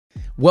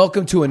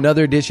Welcome to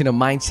another edition of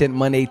Mindset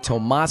Monday.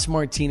 Tomas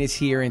Martinez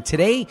here, and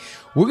today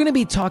we're going to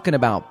be talking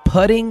about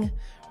putting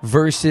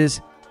versus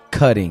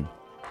cutting.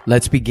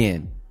 Let's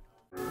begin.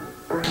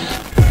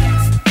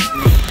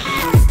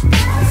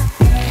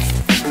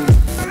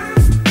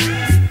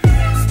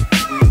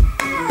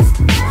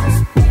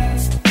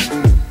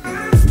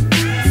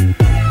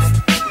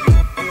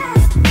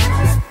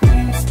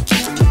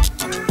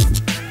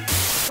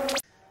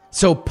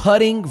 So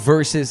putting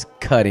versus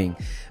cutting.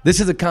 This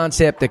is a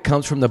concept that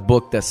comes from the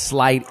book, The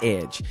Slight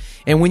Edge.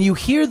 And when you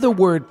hear the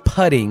word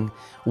putting,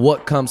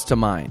 what comes to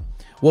mind?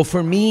 Well,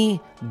 for me,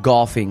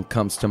 golfing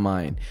comes to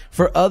mind.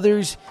 For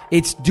others,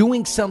 it's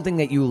doing something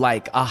that you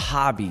like, a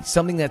hobby,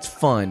 something that's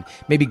fun,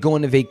 maybe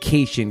going to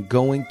vacation,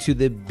 going to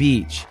the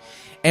beach.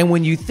 And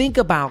when you think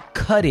about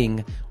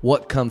cutting,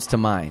 what comes to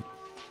mind?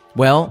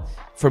 Well,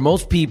 for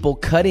most people,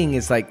 cutting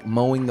is like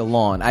mowing the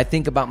lawn. I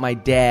think about my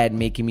dad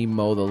making me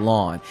mow the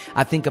lawn.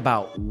 I think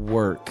about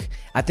work.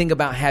 I think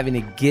about having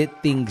to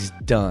get things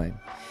done.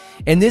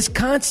 And this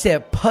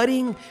concept,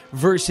 putting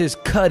versus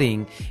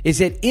cutting, is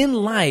that in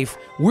life,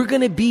 we're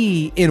going to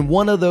be in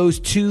one of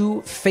those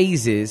two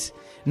phases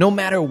no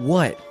matter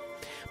what.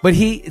 But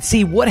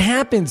what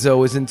happens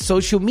though is in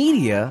social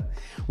media,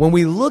 when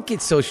we look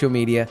at social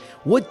media,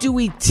 what do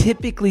we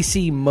typically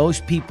see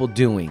most people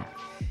doing?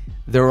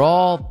 They're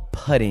all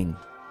putting.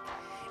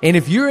 And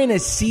if you're in a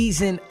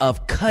season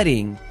of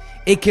cutting,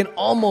 it can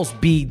almost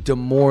be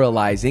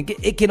demoralizing.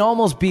 It can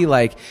almost be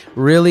like,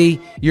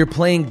 really? You're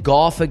playing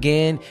golf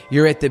again?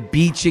 You're at the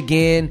beach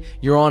again?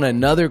 You're on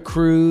another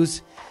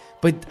cruise?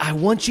 But I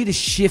want you to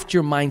shift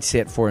your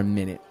mindset for a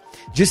minute.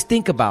 Just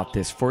think about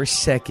this for a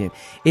second.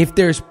 If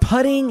there's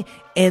putting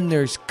and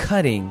there's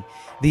cutting,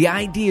 the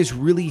idea is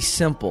really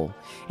simple.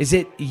 Is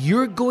that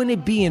you're going to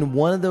be in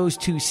one of those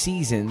two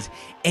seasons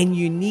and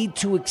you need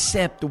to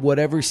accept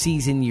whatever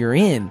season you're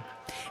in.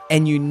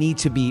 And you need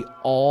to be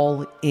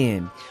all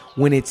in.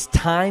 When it's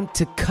time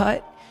to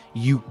cut,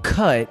 you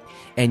cut,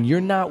 and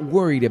you're not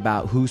worried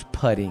about who's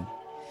putting.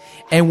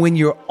 And when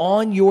you're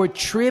on your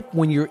trip,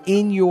 when you're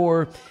in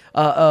your,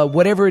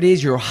 whatever it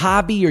is, your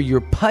hobby or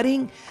your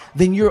putting,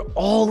 then you're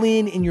all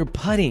in your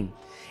putting.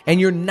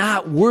 And you're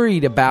not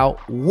worried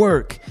about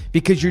work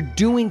because you're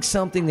doing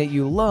something that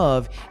you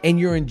love and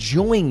you're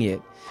enjoying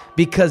it.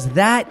 Because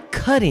that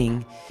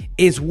cutting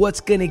is what's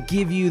going to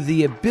give you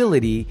the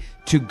ability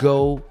to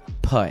go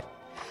putt.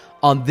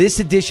 On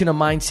this edition of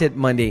Mindset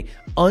Monday,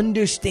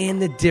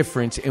 understand the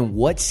difference in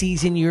what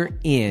season you're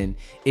in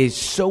is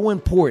so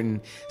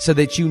important so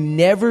that you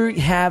never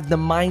have the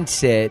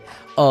mindset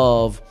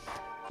of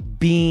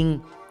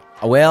being,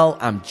 well,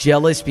 I'm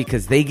jealous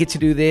because they get to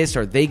do this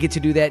or they get to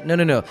do that. No.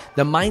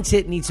 The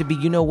mindset needs to be,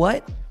 you know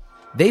what?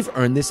 They've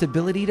earned this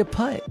ability to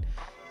putt.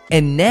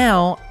 And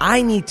now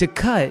I need to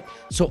cut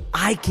so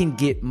I can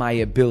get my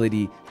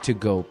ability to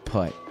go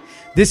putt.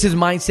 This is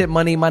Mindset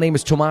Money. My name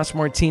is Tomas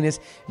Martinez.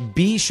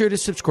 Be sure to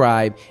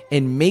subscribe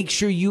and make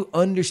sure you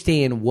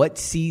understand what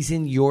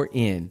season you're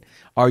in.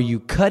 Are you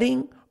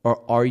cutting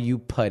or are you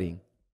putting?